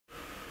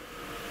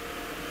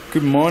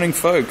Good morning,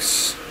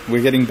 folks.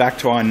 We're getting back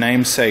to our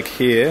namesake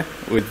here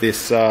with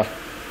this W210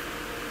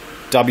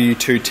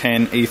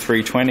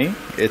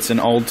 E320. It's an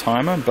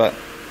Oldtimer,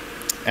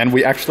 and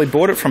we actually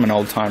bought it from an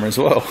Oldtimer as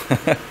well.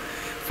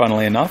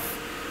 Funnily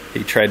enough,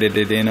 he traded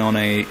it in on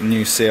a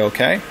new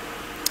CLK,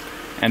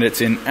 and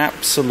it's in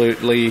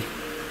absolutely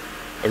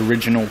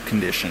original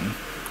condition.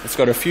 It's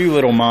got a few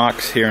little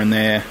marks here and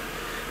there,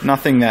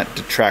 nothing that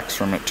detracts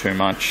from it too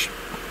much.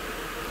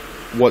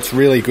 What's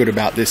really good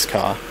about this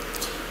car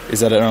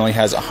is that it only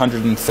has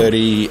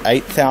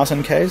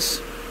 138,000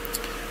 Ks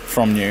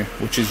from new,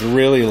 which is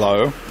really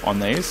low on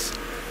these.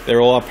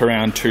 They're all up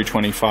around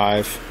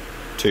 225,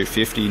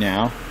 250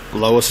 now. The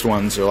lowest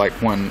ones are like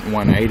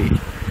 180.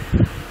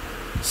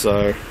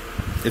 So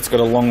it's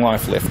got a long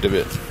life left of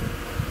it.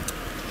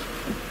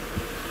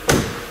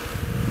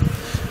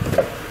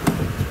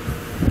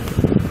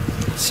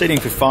 Seating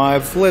for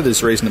 5,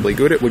 leather's reasonably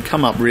good. It would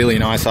come up really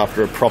nice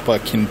after a proper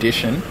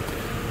condition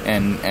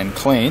and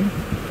clean.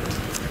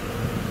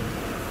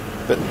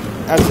 But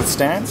as it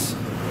stands,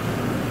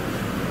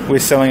 we're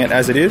selling it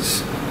as it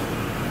is.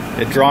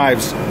 It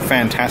drives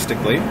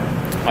fantastically.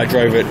 I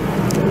drove it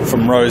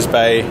from Rose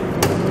Bay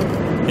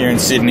here in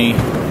Sydney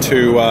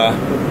to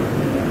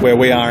where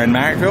we are in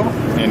Marrickville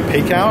in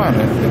peak hour, and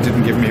it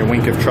didn't give me a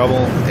wink of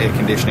trouble. Air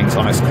conditioning's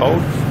ice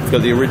cold. It's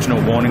got the original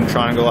warning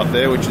triangle up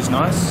there, which is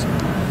nice.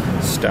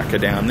 Stacker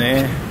down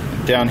there.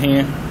 Down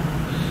here,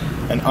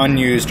 an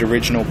unused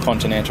original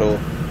Continental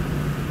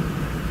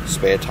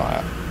spare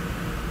tyre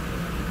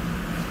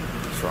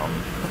from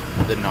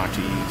the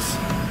 90s.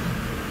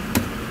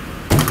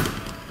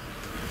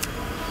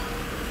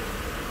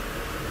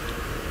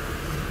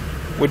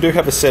 We do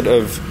have a set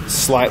of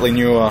slightly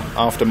newer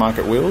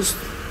aftermarket wheels.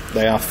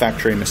 They are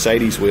factory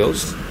Mercedes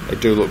wheels. They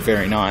do look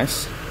very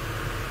nice.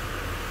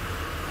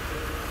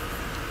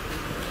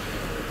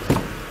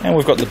 And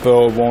we've got the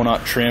burl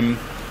walnut trim.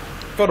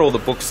 Got all the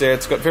books there.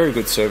 It's got very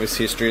good service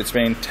history. It's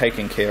been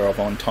taken care of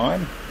on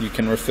time. You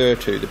can refer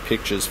to the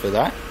pictures for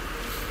that.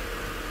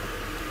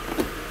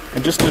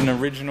 And just an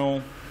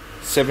original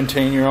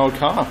 17-year-old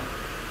car.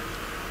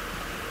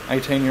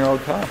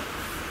 18-year-old car.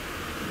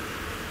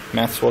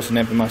 Maths was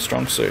never my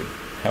strong suit,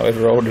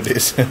 however old it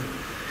is.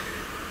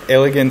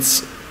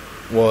 Elegance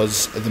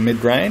was the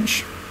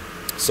mid-range.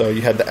 So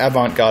you had the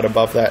Avant-Garde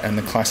above that and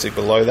the Classic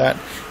below that.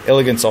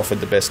 Elegance offered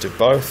the best of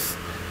both.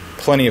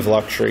 Plenty of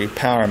luxury,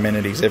 power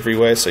amenities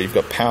everywhere. So you've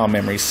got power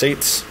memory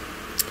seats.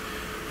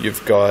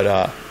 You've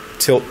got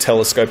tilt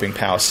telescoping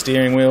power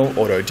steering wheel,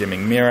 auto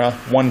dimming mirror,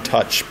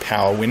 one-touch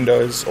power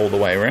windows all the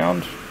way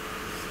around.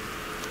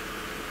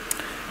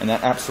 And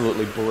that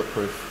absolutely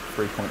bulletproof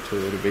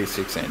 3.2 litre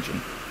V6 engine.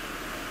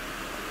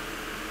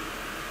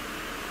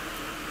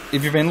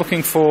 If you've been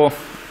looking for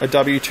a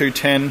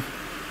W210,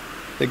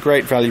 they're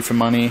great value for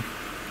money.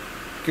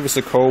 Give us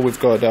a call. We've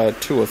got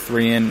 2 or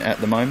 3 in at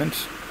the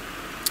moment.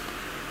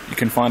 You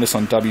can find us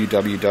on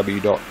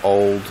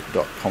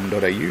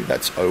www.old.com.au.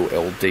 That's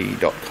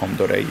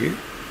old.com.au.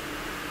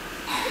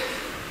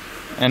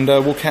 And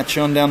we'll catch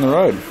you on down the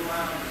road.